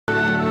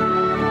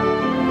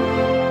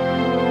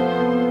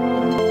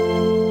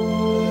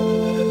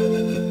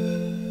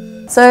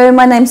So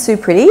my name's Sue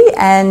Pretty,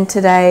 and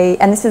today,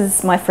 and this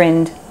is my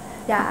friend.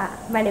 Yeah,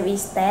 my name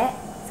is Té,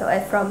 so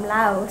I'm from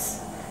Laos.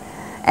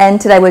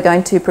 And today we're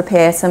going to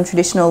prepare some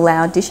traditional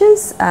Lao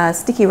dishes,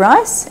 sticky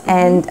rice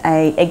and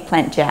a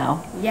eggplant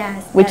jiao.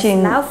 Yes, which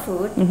in Lao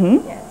food.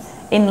 Yes.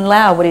 In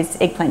Lao, what is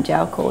eggplant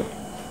jiao called?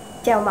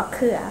 Leow Mak.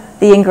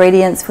 The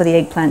ingredients for the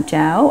eggplant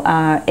jiao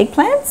are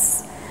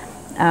eggplants,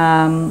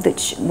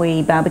 which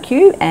we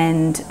barbecue,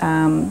 and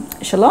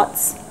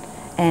shallots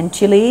and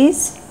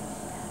chilies,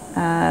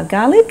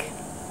 garlic,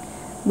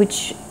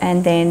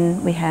 and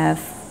then we have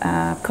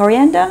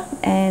coriander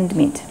and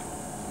mint.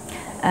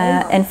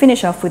 And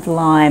finish off with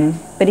lime,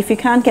 but if you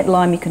can't get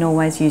lime you can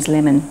always use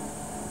lemon.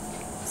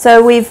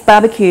 So we've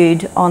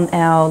barbecued on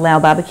our Lao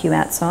barbecue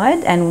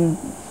outside, and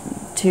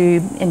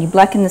you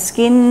blacken the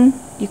skin,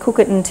 you cook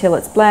it until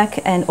it's black,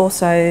 and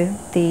also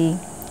the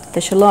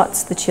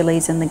shallots, the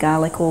chilies and the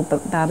garlic all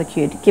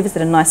barbecued. It gives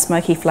it a nice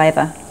smoky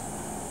flavour.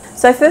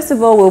 So first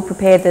of all we'll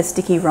prepare the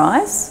sticky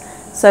rice.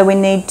 So we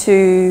need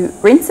to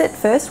rinse it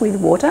first with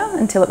water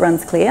until it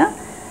runs clear,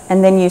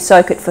 and then you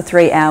soak it for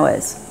 3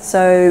 hours.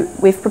 So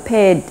we've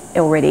prepared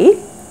already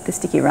the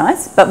sticky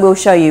rice, but we'll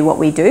show you what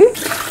we do.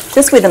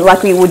 Just with it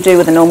like we would do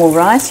with a normal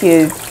rice,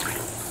 you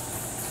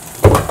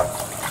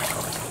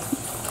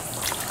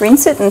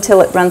rinse it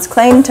until it runs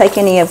clean, take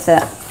any of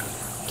the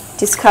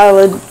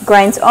discoloured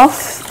grains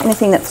off,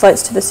 anything that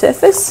floats to the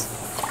surface.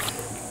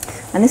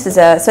 And this is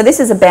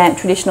a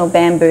traditional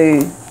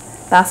bamboo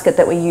basket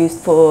that we use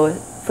for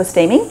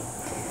steaming.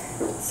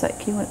 So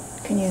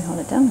can you hold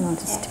it down and I'll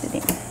just tip it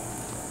in.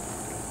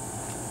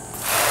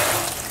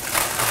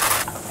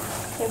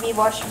 We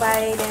wash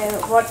by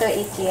the water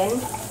again,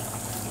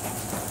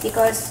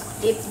 because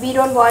if we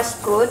don't wash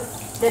good,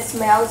 the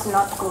smell is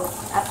not good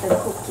after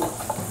cooking.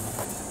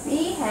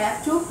 We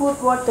have to put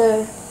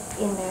water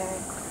in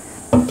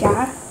the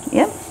jar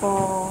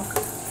for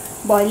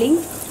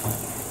boiling.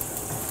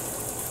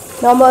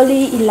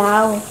 Normally in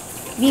Laos,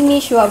 we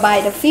measure by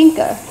the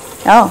finger,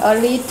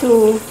 only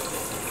to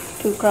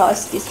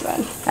cross this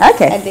one.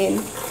 Okay. And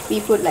then we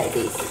put like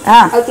this.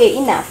 Okay,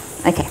 enough.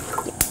 Okay.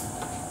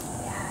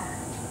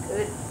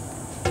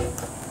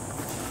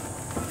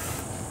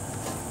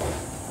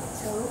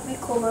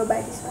 Cover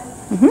by this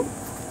one.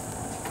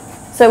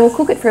 So we'll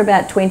cook it for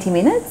about 20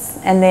 minutes,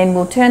 and then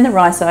we'll turn the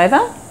rice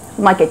over.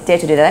 We might get Dare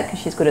to do that because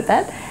she's good at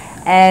that.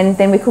 And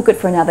then we cook it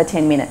for another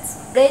 10 minutes.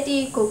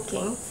 Ready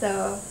cooking,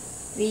 so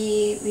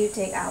we will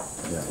take out.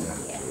 Yeah.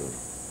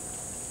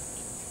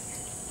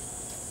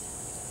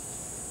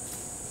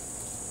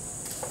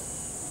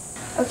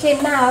 Okay,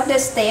 now the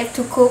step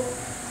to cook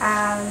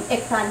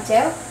eggplant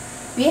gel.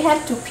 We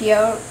have to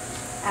peel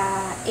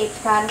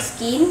eggplant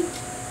skin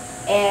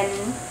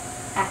and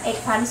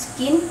eggplant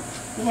skin.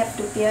 We have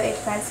to peel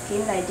eggplant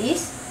skin like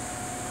this.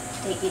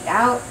 Take it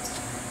out,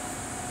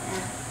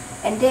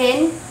 and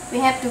then we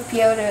have to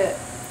peel the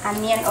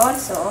onion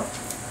also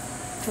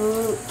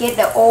to get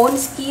the old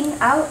skin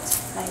out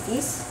like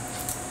this.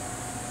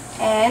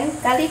 And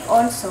garlic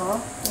also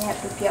we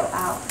have to peel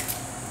out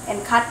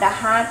and cut the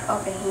heart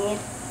of the head.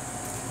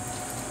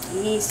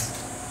 This,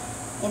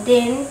 and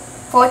then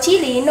for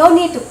chili no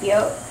need to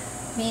peel.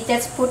 We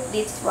just put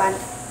this one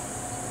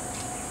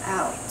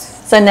out.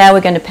 So now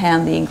we're going to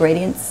pound the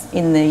ingredients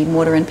in the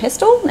mortar and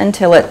pestle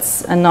until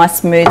it's a nice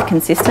smooth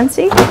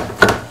consistency.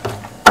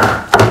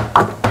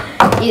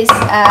 It's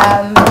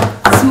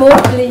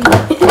smoothly.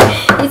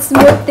 It's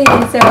smoothly,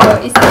 so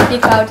it's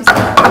difficult to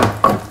start.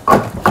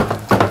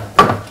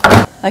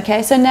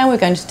 Okay, so now we're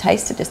going to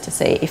taste it just to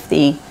see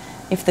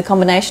if the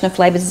combination of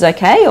flavours is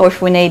okay, or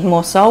if we need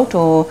more salt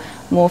or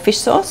more fish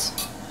sauce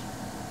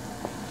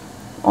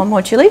or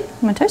more chilli. You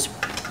want to taste?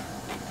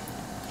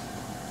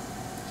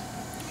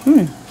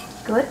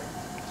 Good.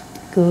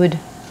 Good.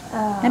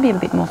 Maybe a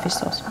bit more fish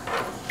sauce.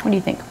 What do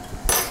you think?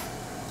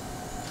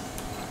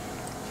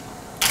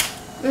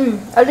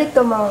 A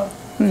little more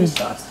fish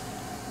sauce.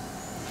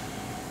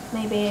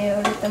 Maybe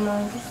a little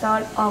more fish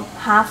sauce, or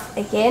half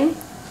again.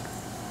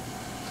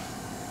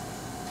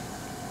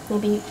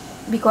 Maybe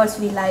because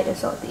we like the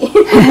salty.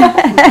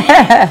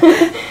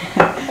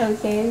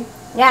 Okay.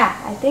 Yeah,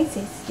 I think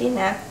it's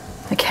enough.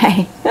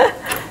 Okay.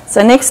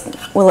 So next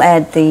we'll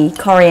add the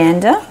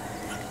coriander,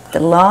 the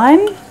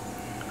lime.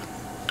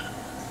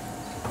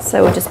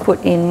 So we'll just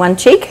put in 1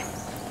 cheek.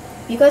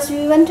 Because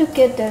we want to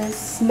get the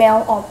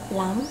smell of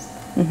lime.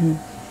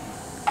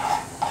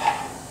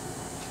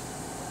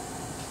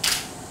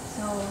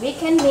 So we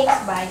can mix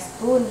by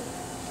spoon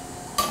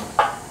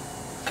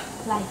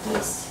like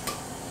this.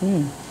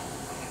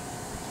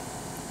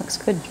 Looks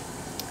good.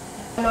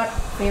 Not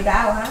filled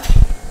out, huh?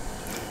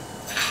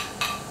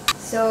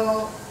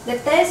 So the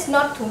taste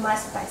not too much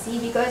spicy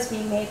because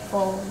we made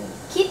for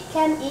kids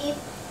can eat.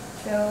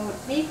 So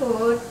we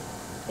put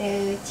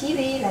the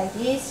chili like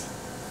this.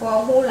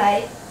 For who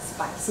like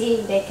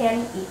spicy, they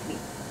can eat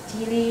with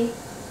chili.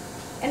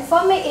 And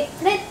for make it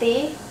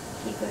pretty,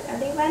 we put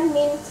only 1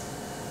 mint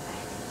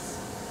like this.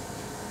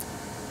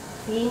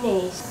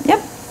 Finished. Yep.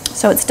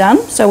 So it's done.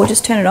 So we'll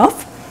just turn it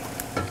off.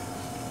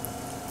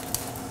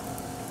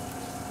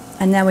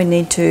 And now we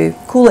need to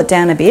cool it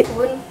down a bit.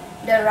 When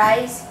the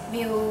rice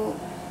will,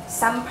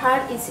 some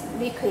part is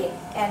liquid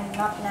and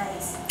not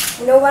nice.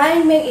 You know why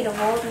I make it a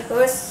bowl?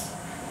 Because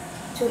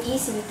too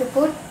easy to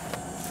put.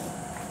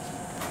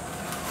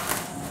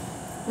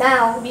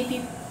 Now we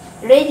be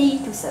ready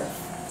to serve.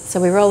 So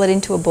we roll it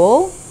into a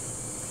ball.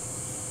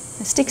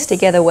 It sticks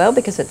together well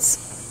because it's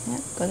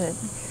got it.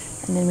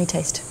 And then we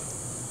taste.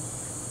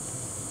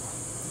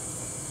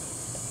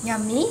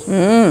 Yummy.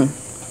 Mmm.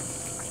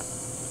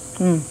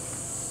 Mmm.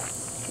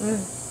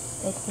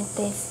 Let me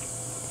taste.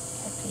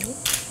 Okay.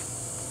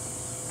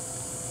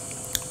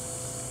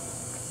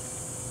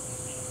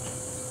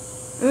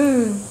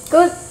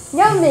 Good.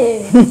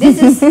 Yummy.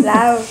 This is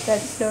Laos.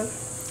 That's so.